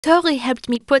Tori helped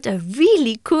me put a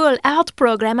really cool art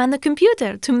program on the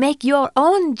computer to make your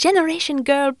own Generation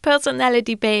Girl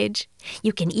personality page.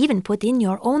 You can even put in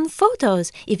your own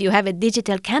photos if you have a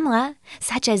digital camera,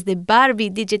 such as the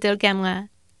Barbie digital camera.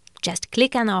 Just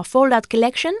click on our fold-out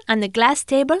collection on the glass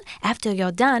table after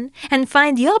you're done and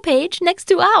find your page next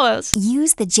to ours.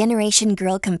 Use the Generation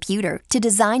Girl computer to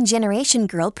design Generation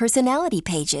Girl personality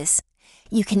pages.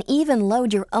 You can even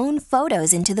load your own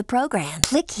photos into the program.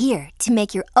 Click here to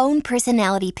make your own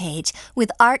personality page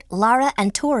with art Lara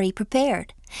and Tori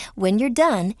prepared. When you're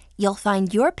done, you'll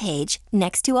find your page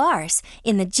next to ours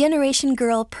in the Generation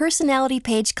Girl personality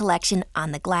page collection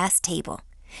on the glass table.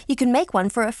 You can make one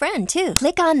for a friend, too.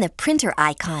 Click on the printer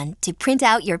icon to print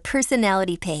out your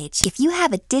personality page. If you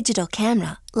have a digital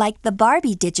camera, like the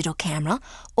Barbie digital camera,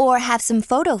 or have some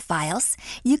photo files,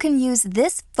 you can use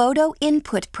this photo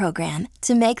input program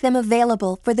to make them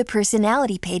available for the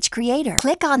personality page creator.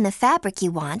 Click on the fabric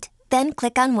you want, then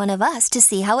click on one of us to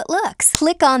see how it looks.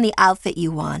 Click on the outfit you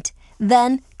want.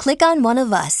 Then, click on one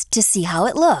of us to see how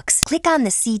it looks. Click on the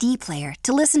CD player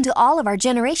to listen to all of our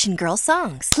Generation Girl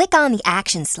songs. Click on the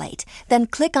action slate, then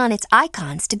click on its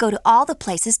icons to go to all the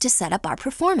places to set up our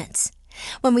performance.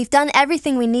 When we've done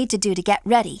everything we need to do to get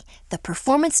ready, the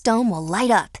performance dome will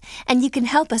light up, and you can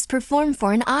help us perform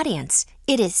for an audience.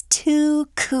 It is too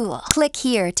cool. Click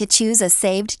here to choose a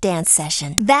saved dance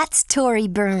session. That's Tori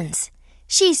Burns.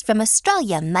 She's from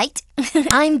Australia, mate.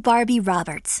 I'm Barbie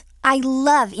Roberts. I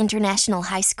love International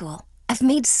High School. I've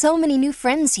made so many new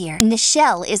friends here.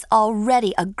 Nichelle is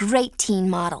already a great teen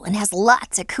model and has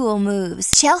lots of cool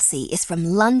moves. Chelsea is from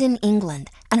London, England,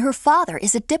 and her father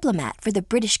is a diplomat for the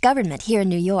British government here in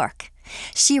New York.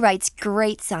 She writes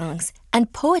great songs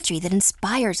and poetry that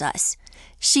inspires us.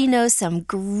 She knows some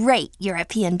great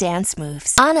European dance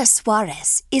moves. Ana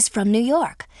Suarez is from New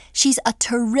York. She's a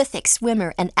terrific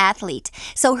swimmer and athlete,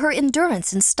 so her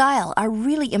endurance and style are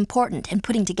really important in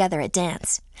putting together a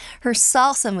dance. Her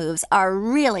salsa moves are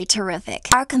really terrific.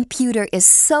 Our computer is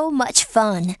so much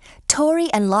fun.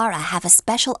 Tori and Lara have a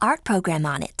special art program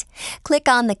on it. Click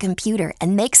on the computer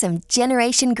and make some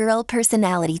Generation Girl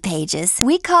personality pages.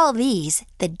 We call these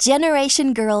the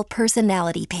Generation Girl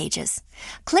personality pages.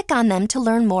 Click on them to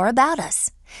learn more about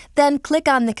us. Then click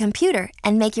on the computer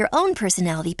and make your own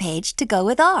personality page to go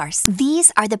with ours.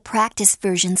 These are the practice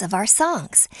versions of our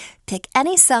songs. Pick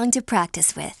any song to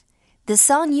practice with. The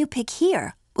song you pick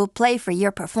here will play for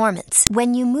your performance.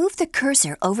 When you move the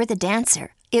cursor over the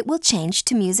dancer, it will change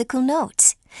to musical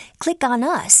notes. Click on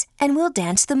us and we'll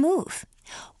dance the move.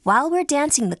 While we're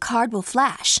dancing, the card will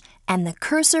flash and the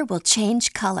cursor will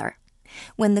change color.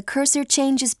 When the cursor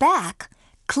changes back,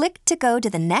 click to go to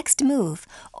the next move,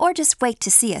 or just wait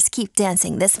to see us keep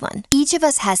dancing this one. Each of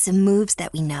us has some moves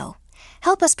that we know.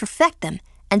 Help us perfect them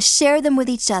and share them with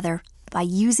each other by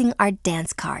using our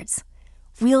dance cards.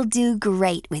 We'll do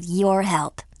great with your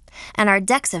help. And our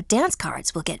decks of dance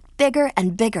cards will get bigger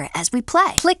and bigger as we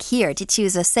play. Click here to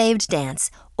choose a saved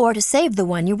dance or to save the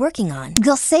one you're working on.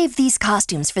 We'll save these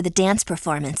costumes for the dance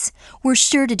performance. We're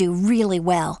sure to do really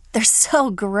well. They're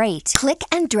so great. Click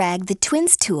and drag the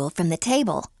twins tool from the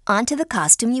table onto the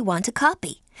costume you want to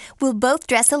copy. We'll both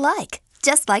dress alike,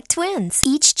 just like twins.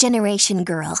 Each Generation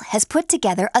Girl has put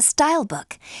together a style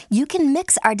book. You can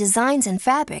mix our designs and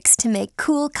fabrics to make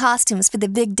cool costumes for the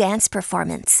big dance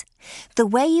performance. The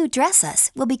way you dress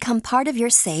us will become part of your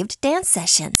saved dance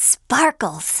session.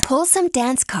 Sparkles! Pull some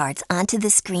dance cards onto the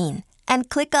screen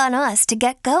and click on us to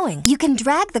get going. You can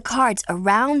drag the cards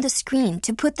around the screen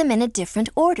to put them in a different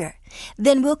order.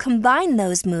 Then we'll combine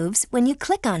those moves when you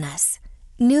click on us.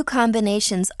 New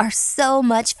combinations are so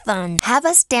much fun. Have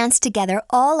us dance together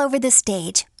all over the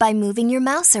stage by moving your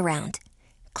mouse around.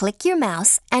 Click your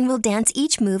mouse and we'll dance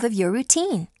each move of your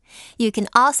routine. You can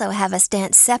also have us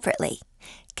dance separately.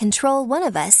 Control one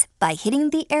of us by hitting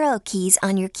the arrow keys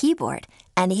on your keyboard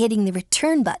and hitting the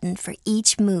return button for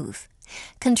each move.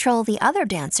 Control the other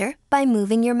dancer by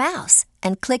moving your mouse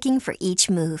and clicking for each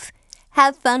move.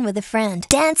 Have fun with a friend.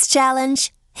 Dance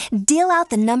challenge! Deal out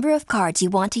the number of cards you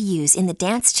want to use in the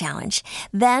dance challenge.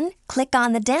 Then click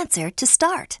on the dancer to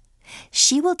start.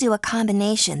 She will do a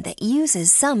combination that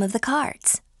uses some of the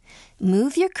cards.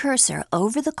 Move your cursor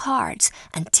over the cards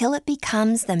until it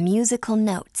becomes the musical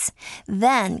notes.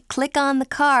 Then click on the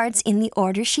cards in the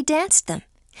order she danced them.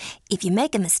 If you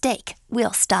make a mistake,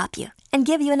 we'll stop you and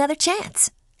give you another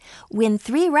chance. Win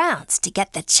 3 rounds to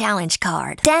get the challenge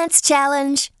card. Dance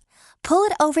challenge! Pull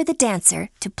it over the dancer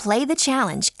to play the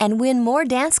challenge and win more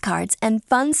dance cards and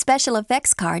fun special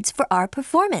effects cards for our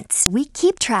performance. We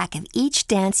keep track of each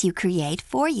dance you create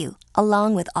for you,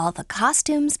 along with all the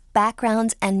costumes,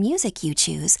 backgrounds, and music you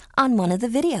choose on one of the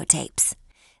videotapes.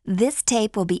 This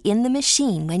tape will be in the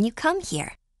machine when you come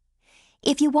here.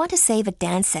 If you want to save a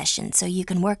dance session so you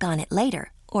can work on it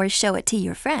later or show it to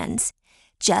your friends,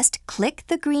 just click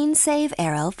the green save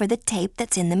arrow for the tape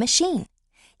that's in the machine.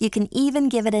 You can even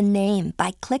give it a name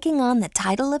by clicking on the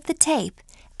title of the tape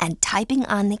and typing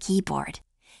on the keyboard.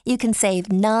 You can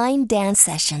save 9 dance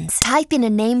sessions. Type in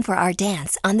a name for our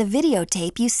dance on the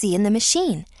videotape you see in the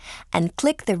machine and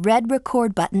click the red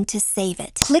record button to save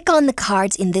it. Click on the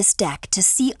cards in this deck to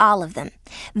see all of them.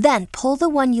 Then pull the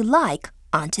one you like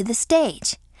onto the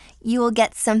stage. You will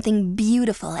get something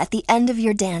beautiful at the end of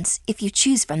your dance if you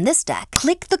choose from this deck.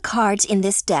 Click the cards in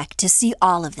this deck to see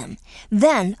all of them.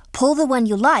 Then pull the one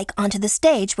you like onto the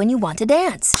stage when you want to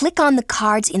dance. Click on the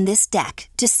cards in this deck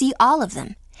to see all of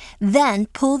them. Then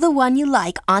pull the one you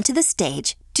like onto the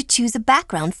stage to choose a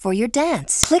background for your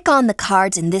dance. Click on the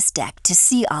cards in this deck to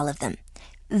see all of them.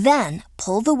 Then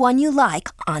pull the one you like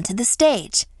onto the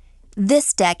stage.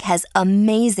 This deck has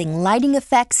amazing lighting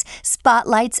effects,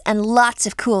 spotlights, and lots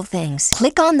of cool things.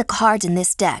 Click on the cards in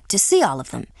this deck to see all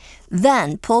of them.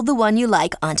 Then pull the one you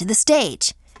like onto the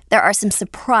stage. There are some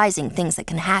surprising things that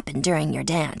can happen during your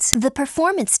dance. The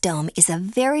Performance Dome is a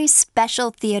very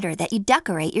special theater that you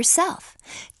decorate yourself.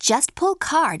 Just pull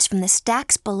cards from the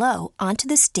stacks below onto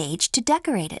the stage to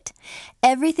decorate it.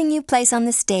 Everything you place on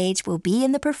the stage will be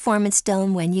in the Performance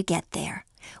Dome when you get there.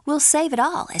 We'll save it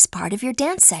all as part of your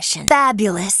dance session.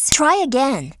 Fabulous! Try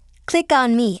again. Click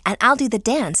on me and I'll do the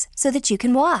dance so that you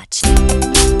can watch.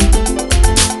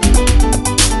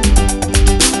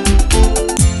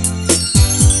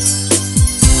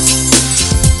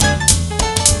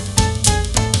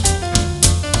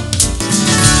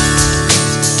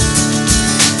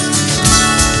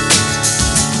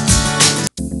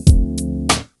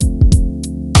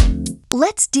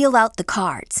 Let's deal out the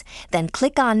cards. Then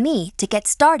click on me to get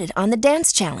started on the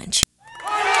dance challenge.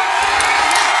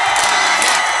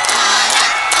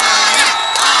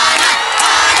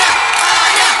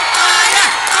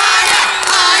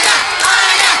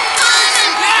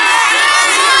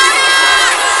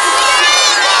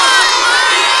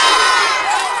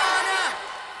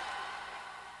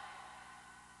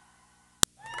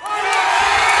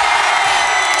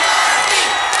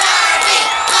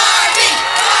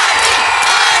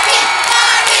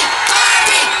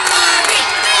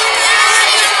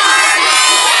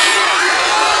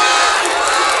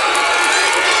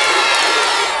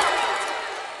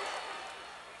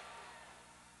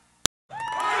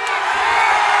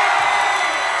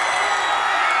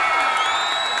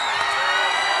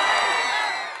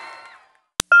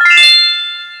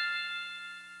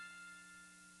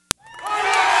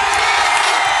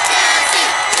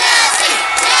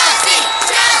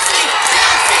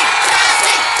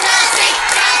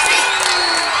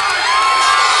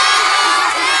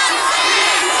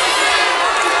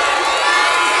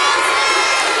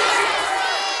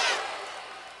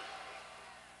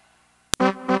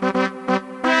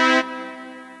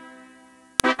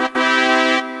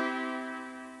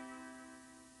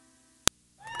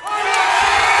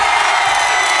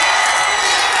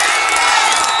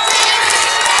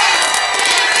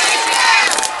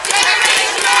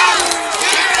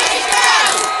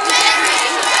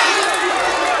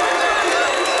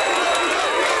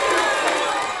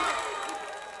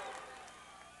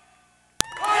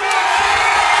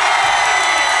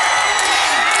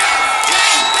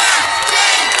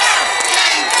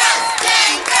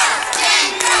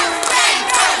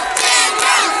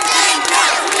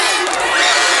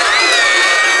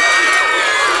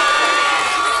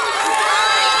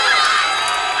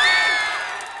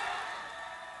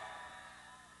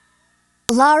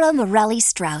 Laura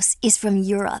Morelli-Strauss is from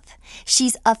Europe.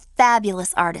 She's a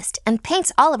fabulous artist and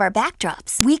paints all of our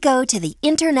backdrops. We go to the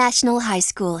International High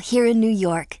School here in New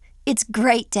York. It's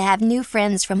great to have new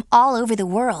friends from all over the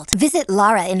world. Visit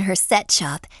Laura in her set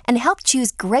shop and help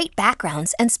choose great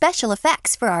backgrounds and special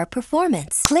effects for our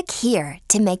performance. Click here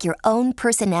to make your own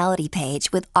personality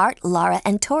page with art Laura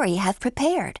and Tori have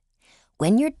prepared.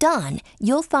 When you're done,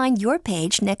 you'll find your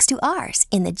page next to ours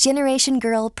in the Generation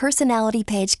Girl Personality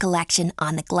Page collection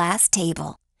on the glass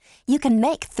table. You can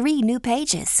make 3 new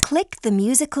pages. Click the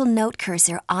musical note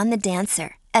cursor on the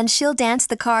dancer, and she'll dance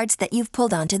the cards that you've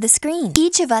pulled onto the screen.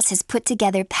 Each of us has put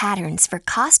together patterns for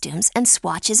costumes and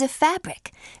swatches of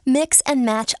fabric. Mix and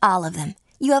match all of them.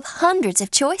 You have hundreds of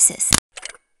choices.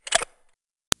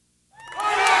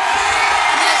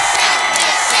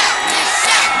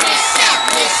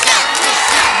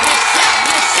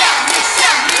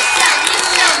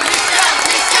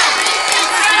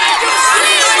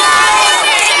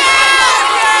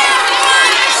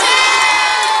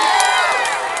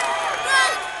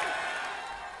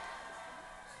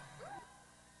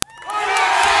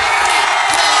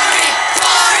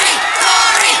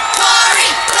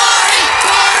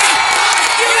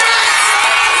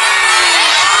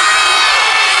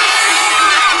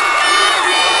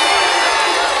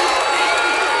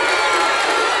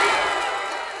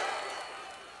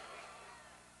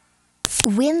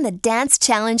 Win the Dance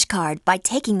Challenge card by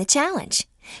taking the challenge.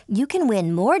 You can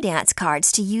win more dance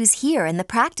cards to use here in the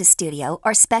practice studio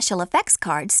or special effects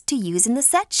cards to use in the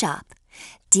set shop.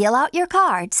 Deal out your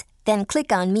cards, then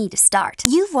click on Me to start.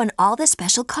 You've won all the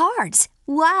special cards.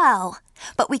 Wow!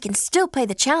 But we can still play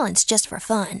the challenge just for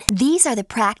fun. These are the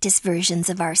practice versions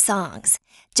of our songs.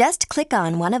 Just click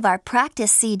on one of our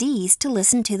practice CDs to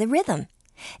listen to the rhythm.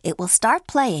 It will start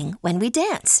playing when we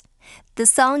dance. The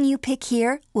song you pick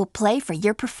here will play for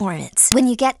your performance. When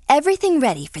you get everything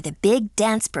ready for the big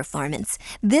dance performance,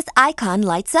 this icon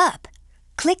lights up.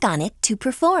 Click on it to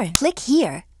perform. Click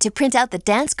here to print out the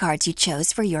dance cards you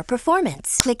chose for your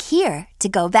performance. Click here to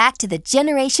go back to the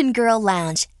Generation Girl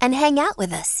Lounge and hang out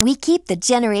with us. We keep the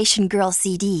Generation Girl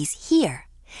CDs here.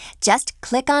 Just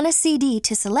click on a CD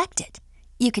to select it.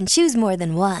 You can choose more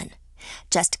than one.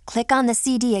 Just click on the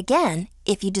CD again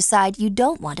if you decide you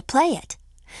don't want to play it.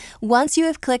 Once you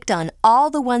have clicked on all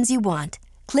the ones you want,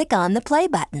 click on the play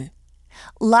button.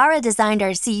 Laura designed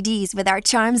our CDs with our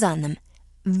charms on them.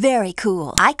 Very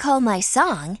cool. I call my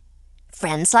song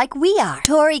Friends Like We Are.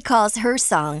 Tori calls her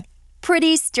song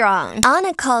Pretty Strong.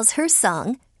 Anna calls her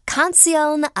song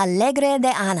Canción Alegre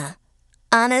de Ana.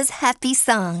 Anna's happy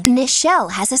song.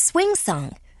 Nichelle has a swing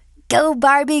song. Go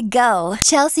Barbie Go.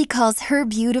 Chelsea calls her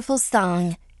beautiful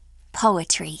song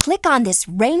Poetry. Click on this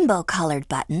rainbow-colored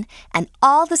button and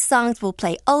all the songs will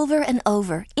play over and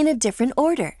over in a different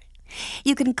order.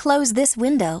 You can close this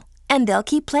window and they'll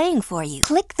keep playing for you.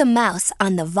 Click the mouse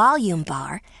on the volume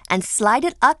bar and slide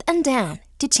it up and down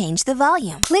to change the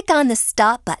volume. Click on the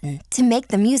stop button to make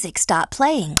the music stop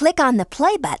playing. Click on the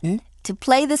play button to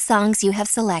play the songs you have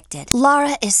selected.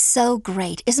 Laura is so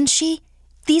great, isn't she?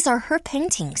 These are her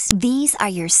paintings. These are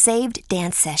your saved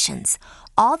dance sessions.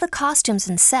 All the costumes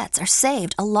and sets are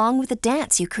saved along with the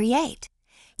dance you create.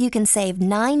 You can save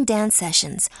 9 dance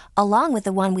sessions along with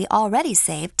the one we already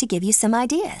saved to give you some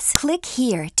ideas. Click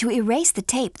here to erase the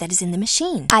tape that is in the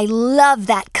machine. I love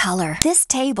that color. This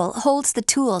table holds the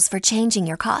tools for changing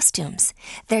your costumes.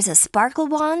 There's a sparkle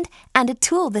wand and a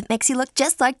tool that makes you look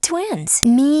just like twins.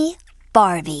 Me,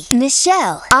 Barbie,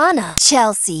 Nichelle, Anna,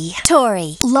 Chelsea,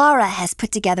 Tori. Laura has put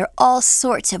together all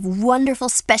sorts of wonderful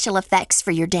special effects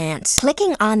for your dance.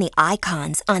 Clicking on the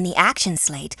icons on the action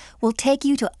slate will take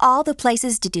you to all the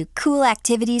places to do cool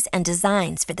activities and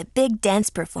designs for the big dance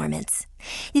performance.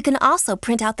 You can also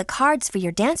print out the cards for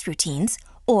your dance routines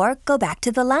or go back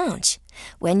to the lounge.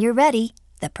 When you're ready,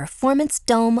 the performance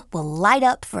dome will light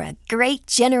up for a great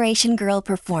Generation Girl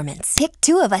performance. Pick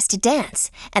 2 of us to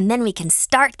dance, and then we can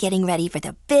start getting ready for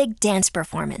the big dance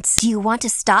performance. Do you want to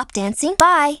stop dancing?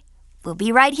 Bye! We'll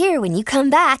be right here when you come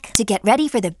back. To get ready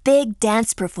for the big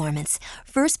dance performance,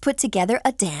 first put together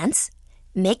a dance,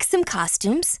 make some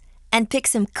costumes, and pick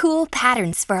some cool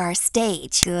patterns for our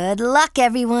stage. Good luck,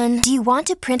 everyone! Do you want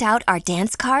to print out our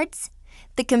dance cards?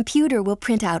 The computer will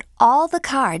print out all the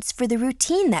cards for the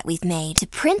routine that we've made. To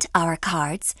print our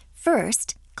cards,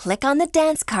 first, click on the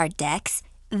dance card decks,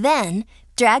 then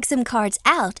drag some cards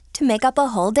out to make up a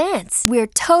whole dance. We're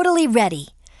totally ready.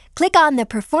 Click on the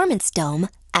performance dome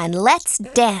and let's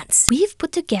dance. We've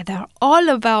put together all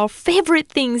of our favorite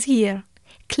things here.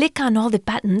 Click on all the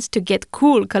buttons to get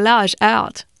cool collage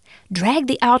art. Drag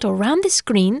the art around the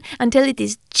screen until it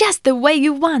is just the way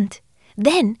you want.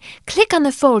 Then, click on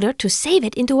the folder to save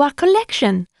it into our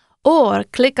collection. Or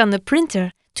click on the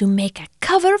printer to make a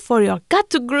cover for your Got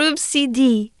to Groove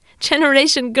CD.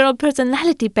 Generation Girl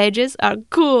personality pages are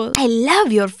cool. I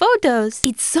love your photos.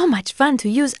 It's so much fun to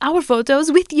use our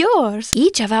photos with yours.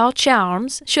 Each of our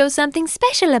charms shows something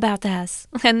special about us.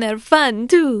 And they're fun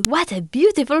too. What a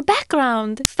beautiful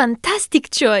background. Fantastic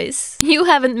choice. You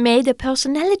haven't made a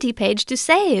personality page to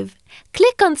save.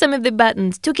 Click on some of the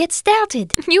buttons to get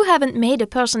started. You haven't made a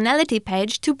personality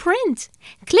page to print.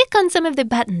 Click on some of the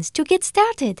buttons to get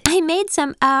started. I made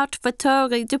some art for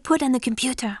Tori to put on the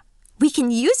computer. We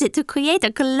can use it to create a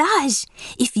collage.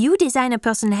 If you design a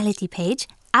personality page,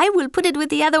 I will put it with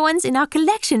the other ones in our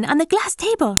collection on the glass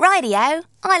table. Rightio.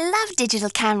 I love digital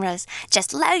cameras.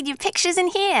 Just load your pictures in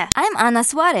here. I'm Ana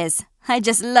Suarez. I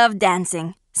just love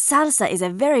dancing. Salsa is a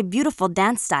very beautiful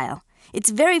dance style. It's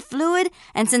very fluid,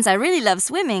 and since I really love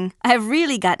swimming, I've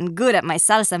really gotten good at my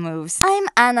salsa moves. I'm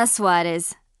Ana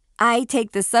Suarez. I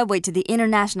take the subway to the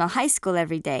International High School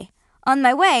every day. On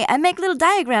my way, I make little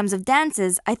diagrams of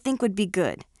dances I think would be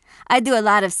good. I do a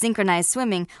lot of synchronized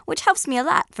swimming, which helps me a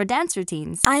lot for dance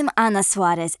routines. I'm Ana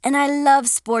Suarez, and I love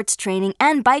sports training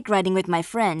and bike riding with my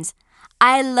friends.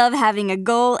 I love having a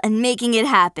goal and making it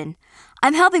happen.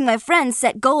 I'm helping my friends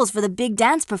set goals for the big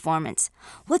dance performance.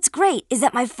 What's great is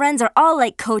that my friends are all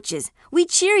like coaches. We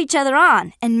cheer each other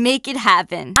on and make it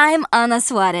happen. I'm Ana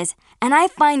Suarez, and I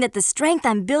find that the strength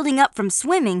I'm building up from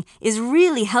swimming is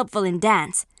really helpful in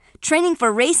dance. Training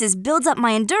for races builds up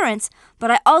my endurance, but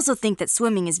I also think that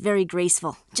swimming is very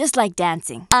graceful, just like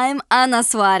dancing. I'm Ana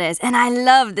Suarez, and I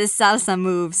love the salsa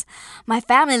moves. My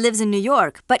family lives in New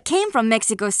York, but came from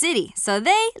Mexico City, so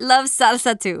they love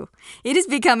salsa too. It is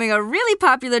becoming a really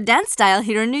popular dance style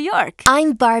here in New York.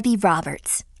 I'm Barbie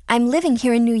Roberts. I'm living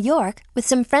here in New York with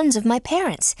some friends of my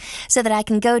parents so that I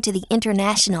can go to the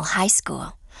International High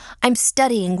School. I'm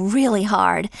studying really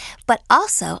hard, but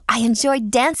also I enjoy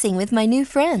dancing with my new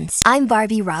friends. I'm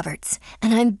Barbie Roberts,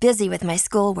 and I'm busy with my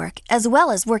schoolwork as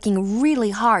well as working really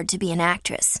hard to be an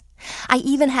actress. I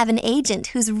even have an agent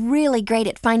who's really great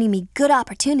at finding me good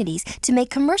opportunities to make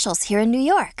commercials here in New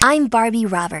York. I'm Barbie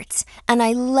Roberts, and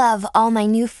I love all my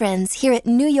new friends here at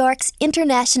New York's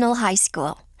International High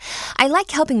School. I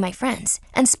like helping my friends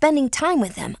and spending time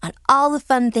with them on all the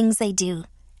fun things they do,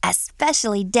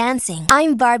 especially dancing.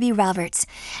 I'm Barbie Roberts,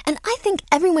 and I think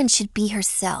everyone should be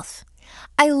herself.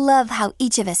 I love how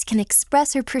each of us can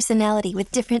express her personality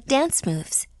with different dance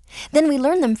moves. Then we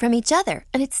learn them from each other,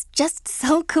 and it's just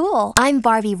so cool. I'm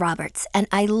Barbie Roberts, and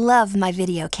I love my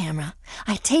video camera.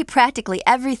 I tape practically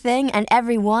everything and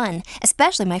everyone,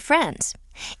 especially my friends.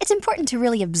 It's important to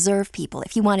really observe people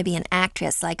if you want to be an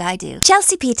actress like I do.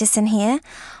 Chelsea Peterson here.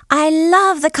 I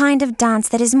love the kind of dance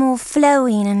that is more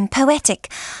flowing and poetic.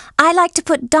 I like to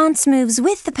put dance moves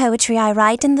with the poetry I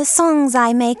write and the songs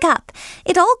I make up.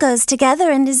 It all goes together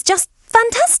and is just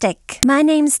fantastic. My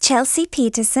name's Chelsea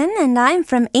Peterson and I'm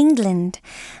from England.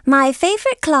 My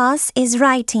favorite class is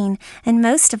writing, and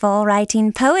most of all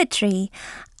writing poetry.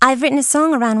 I've written a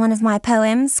song around one of my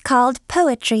poems called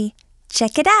Poetry.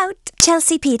 Check it out.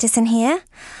 Chelsea Peterson here.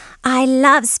 I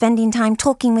love spending time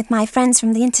talking with my friends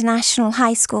from the International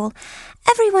High School.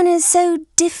 Everyone is so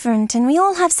different and we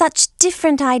all have such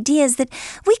different ideas that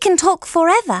we can talk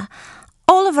forever.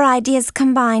 All of our ideas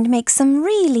combined make some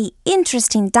really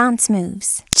interesting dance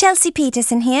moves. Chelsea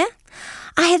Peterson here.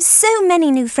 I have so many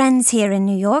new friends here in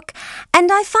New York, and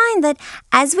I find that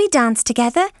as we dance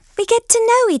together, we get to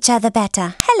know each other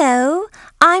better. Hello,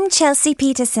 I'm Chelsea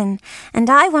Peterson, and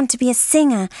I want to be a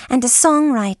singer and a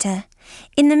songwriter.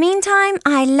 In the meantime,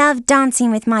 I love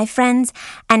dancing with my friends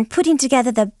and putting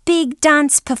together the big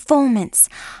dance performance.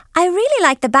 I really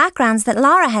like the backgrounds that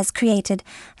Lara has created.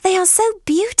 They are so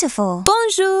beautiful.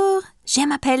 Bonjour! Je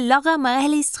m'appelle Laura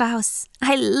Morelli Strauss.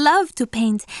 I love to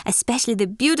paint, especially the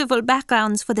beautiful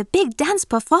backgrounds for the big dance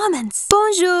performance.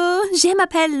 Bonjour! Je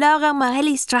m'appelle Laura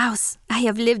Morelli Strauss. I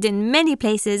have lived in many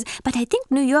places, but I think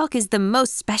New York is the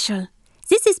most special.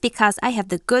 This is because I have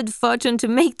the good fortune to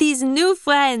make these new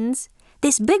friends.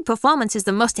 This big performance is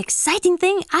the most exciting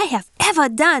thing I have ever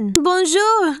done.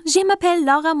 Bonjour! Je m'appelle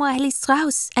Laura Morelli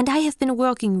Strauss, and I have been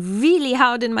working really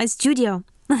hard in my studio.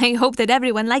 I hope that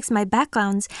everyone likes my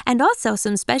backgrounds and also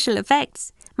some special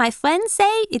effects. My friends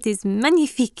say it is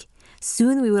magnifique.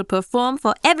 Soon we will perform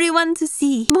for everyone to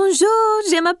see. Bonjour,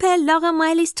 je m'appelle Laura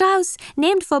Morelli Strauss,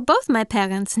 named for both my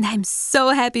parents, and I'm so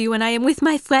happy when I am with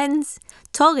my friends.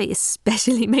 Tori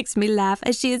especially makes me laugh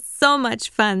as she is so much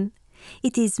fun.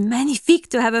 It is magnifique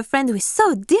to have a friend who is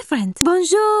so different.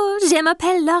 Bonjour, je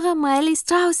m'appelle Laura Morelli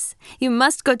Strauss. You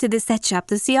must go to the set shop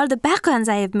to see all the backgrounds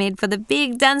I have made for the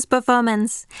big dance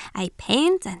performance. I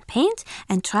paint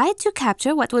and try to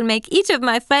capture what will make each of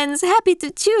my friends happy to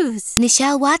choose.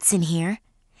 Nichelle Watson here.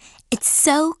 It's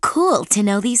so cool to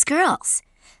know these girls.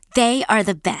 They are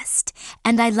the best,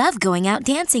 and I love going out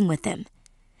dancing with them.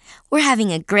 We're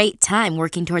having a great time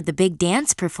working toward the big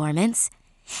dance performance.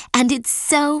 And it's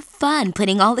so fun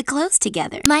putting all the clothes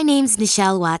together. My name's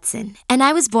Nichelle Watson, and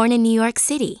I was born in New York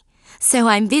City, so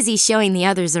I'm busy showing the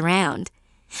others around.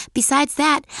 Besides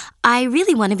that, I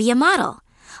really want to be a model.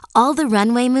 All the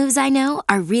runway moves I know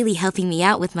are really helping me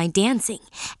out with my dancing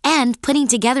and putting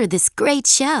together this great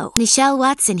show. Nichelle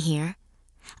Watson here.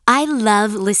 I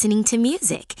love listening to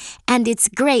music, and it's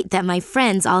great that my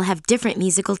friends all have different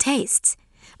musical tastes.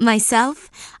 Myself,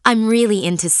 I'm really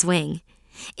into swing.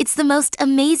 It's the most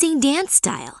amazing dance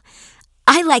style.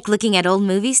 I like looking at old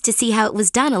movies to see how it was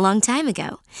done a long time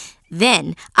ago.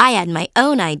 Then I add my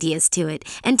own ideas to it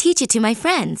and teach it to my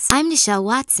friends. I'm Nichelle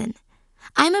Watson.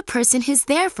 I'm a person who's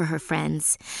there for her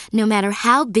friends. No matter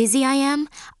how busy I am,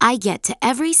 I get to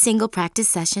every single practice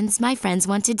sessions my friends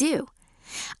want to do.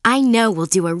 I know we'll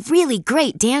do a really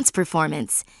great dance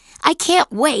performance. I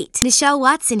can't wait. Nichelle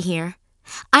Watson here.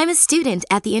 I'm a student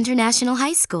at the International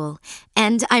High School,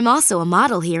 and I'm also a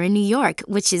model here in New York,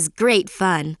 which is great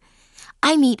fun.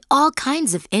 I meet all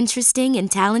kinds of interesting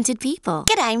and talented people.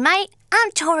 G'day, mate. I'm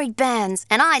Tori Burns,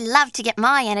 and I love to get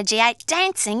my energy out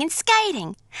dancing and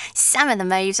skating. Some of the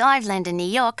moves I've learned in New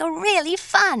York are really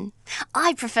fun.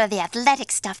 I prefer the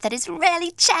athletic stuff that is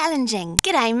really challenging.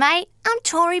 G'day, mate. I'm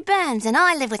Tori Burns, and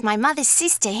I live with my mother's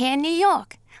sister here in New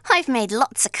York. I've made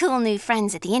lots of cool new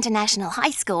friends at the International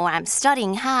High School where I'm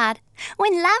studying hard. We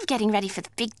love getting ready for the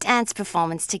big dance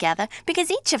performance together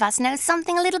because each of us knows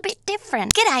something a little bit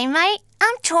different. G'day, mate.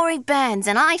 I'm Tori Burns,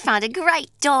 and I found a great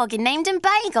dog and named him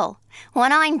Bagel.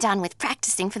 When I'm done with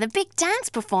practicing for the big dance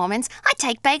performance, I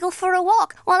take Bagel for a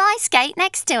walk while I skate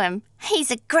next to him. He's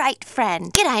a great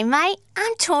friend. G'day, mate.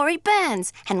 I'm Tori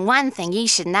Burns, and one thing you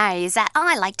should know is that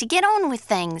I like to get on with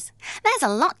things. There's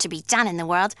a lot to be done in the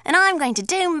world, and I'm going to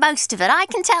do most of it, I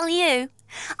can tell you.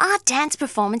 Our dance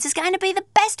performance is going to be the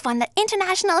best one that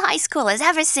International High School has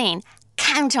ever seen.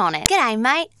 Count on it. G'day,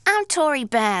 mate. I'm Tori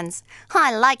Burns.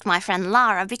 I like my friend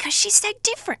Lara because she's so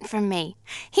different from me.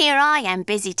 Here I am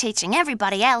busy teaching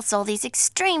everybody else all these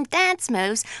extreme dance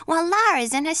moves while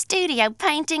Lara's in her studio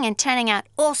painting and turning out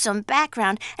awesome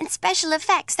background and special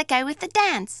effects that go with the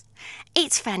dance.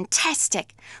 It's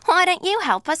fantastic. Why don't you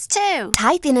help us too?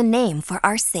 Type in a name for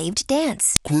our saved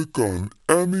dance. Click on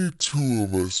any two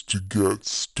of us to get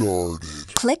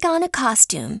started. Click on a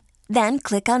costume, then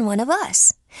click on one of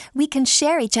us. We can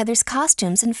share each other's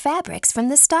costumes and fabrics from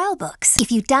the style books.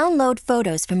 If you download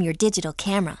photos from your digital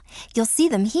camera, you'll see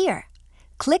them here.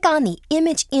 Click on the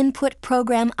Image Input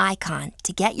Program icon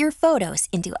to get your photos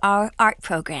into our art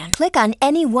program. Click on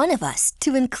any one of us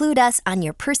to include us on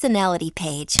your personality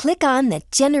page. Click on the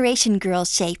Generation Girl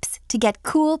shapes to get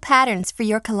cool patterns for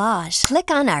your collage.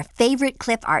 Click on our favorite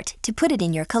clip art to put it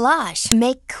in your collage.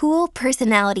 Make cool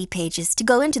personality pages to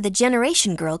go into the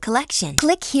Generation Girl collection.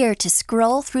 Click here to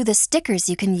scroll through the stickers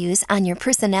you can use on your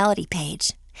personality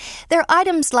page. They're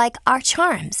items like our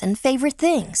charms and favorite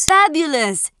things.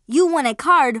 Fabulous! You won a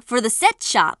card for the set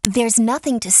shop. There's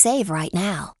nothing to save right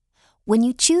now. When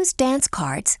you choose dance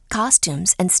cards,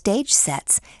 costumes, and stage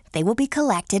sets, they will be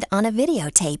collected on a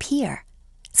videotape here.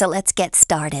 So let's get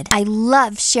started. I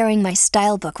love sharing my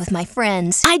style book with my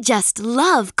friends. I just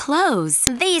love clothes.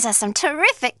 These are some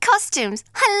terrific costumes.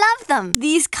 I love them.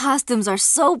 These costumes are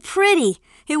so pretty.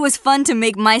 It was fun to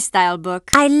make my style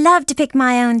book. I love to pick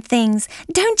my own things,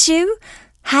 don't you?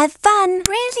 Have fun.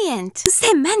 Brilliant.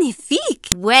 C'est magnifique.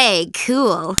 Way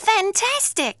cool.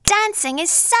 Fantastic. Dancing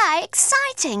is so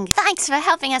exciting. Thanks for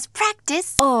helping us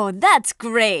practice. Oh, that's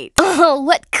great. Oh,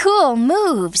 what cool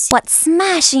moves. What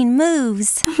smashing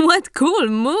moves. What cool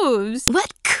moves.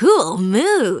 What cool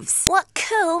moves. What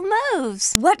cool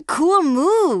moves. What cool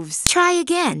moves. Try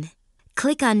again.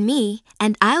 Click on me,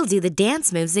 and I'll do the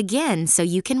dance moves again so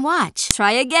you can watch.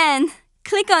 Try again.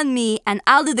 Click on me, and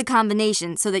I'll do the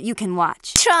combination so that you can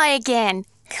watch. Try again.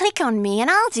 Click on me and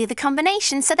I'll do the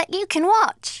combination so that you can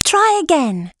watch. Try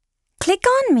again. Click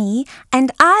on me,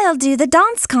 and I'll do the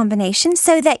dance combination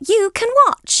so that you can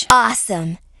watch.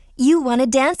 Awesome. You won a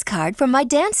dance card from my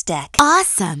dance deck.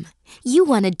 Awesome. You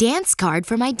won a dance card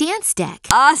for my dance deck.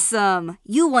 Awesome.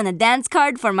 You won a dance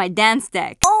card for my dance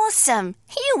deck. Awesome.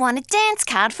 You won a dance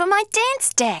card for my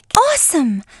dance deck.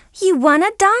 Awesome. You won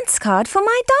a dance card for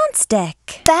my dance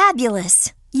deck.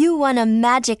 Fabulous. You won a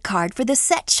magic card for the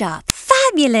set shop.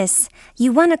 Fabulous.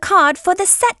 You won a card for the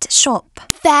set shop.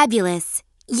 Fabulous.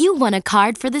 You won a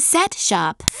card for the set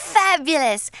shop.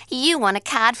 Fabulous. You won a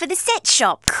card for the set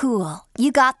shop. Cool.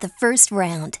 You got the first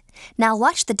round. Now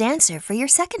watch the dancer for your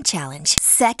second challenge.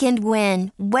 Second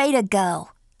win. Way to go.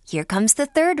 Here comes the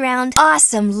third round.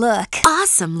 Awesome look.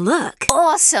 Awesome look.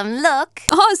 Awesome look.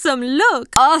 Awesome look.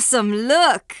 Awesome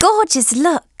look. Gorgeous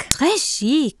look. Très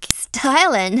chic.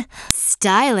 Stylin'.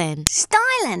 Stylin'.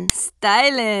 Stylin'.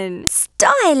 Stylin'.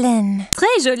 Stylin'.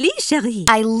 Très jolie, chérie.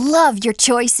 I love your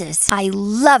choices. I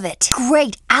love it.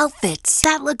 Great outfits.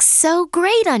 That looks so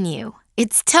great on you.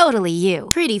 It's totally you.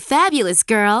 Pretty fabulous,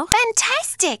 girl.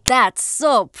 Fantastic. That's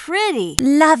so pretty.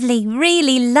 Lovely,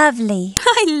 really lovely.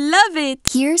 I love it.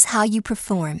 Here's how you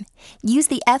perform. Use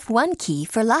the F1 key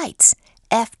for lights,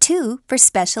 F2 for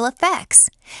special effects,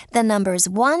 the numbers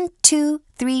 1, 2,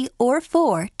 3, or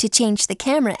 4 to change the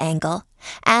camera angle,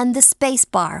 and the space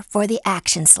bar for the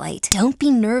action slate. Don't be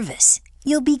nervous.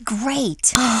 You'll be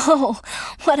great. Oh,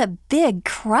 what a big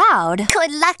crowd.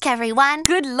 Good luck, everyone.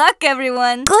 Good luck,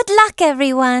 everyone. Good luck,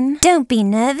 everyone. Don't be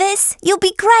nervous. You'll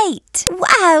be great.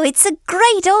 Wow, it's a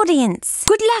great audience.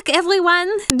 Good luck,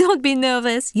 everyone. Don't be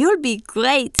nervous. You'll be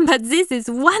great. But this is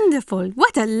wonderful.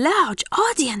 What a large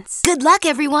audience. Good luck,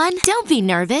 everyone. Don't be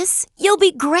nervous. You'll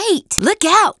be great. Look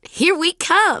out. Here we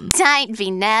come. Don't be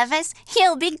nervous.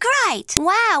 You'll be great.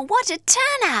 Wow, what a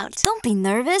turnout. Don't be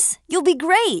nervous. You'll be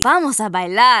great. Vamos a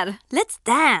bailar. Let's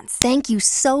dance. Thank you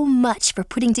so much for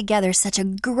putting together such a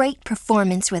great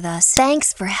performance with us.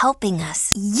 Thanks for helping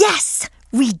us. Yes!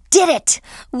 We did it!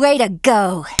 Way to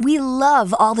go! We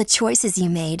love all the choices you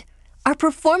made. Our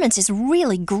performance is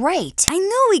really great. I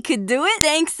knew we could do it.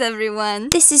 Thanks, everyone.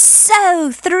 This is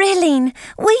so thrilling.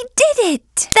 We did it.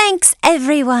 Thanks,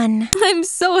 everyone. I'm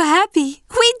so happy.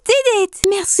 We did it.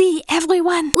 Merci,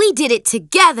 everyone. We did it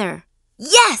together.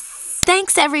 Yes!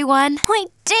 Thanks, everyone. We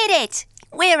did it.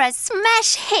 We're a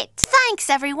smash hit. Thanks,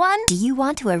 everyone. Do you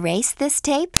want to erase this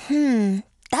tape?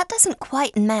 That doesn't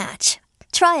quite match.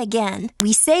 Try again.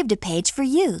 We saved a page for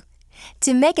you.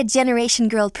 To make a Generation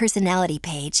Girl personality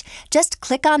page, just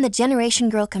click on the Generation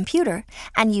Girl computer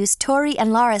and use Tori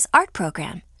and Laura's art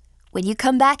program. When you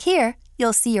come back here,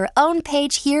 you'll see your own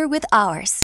page here with ours.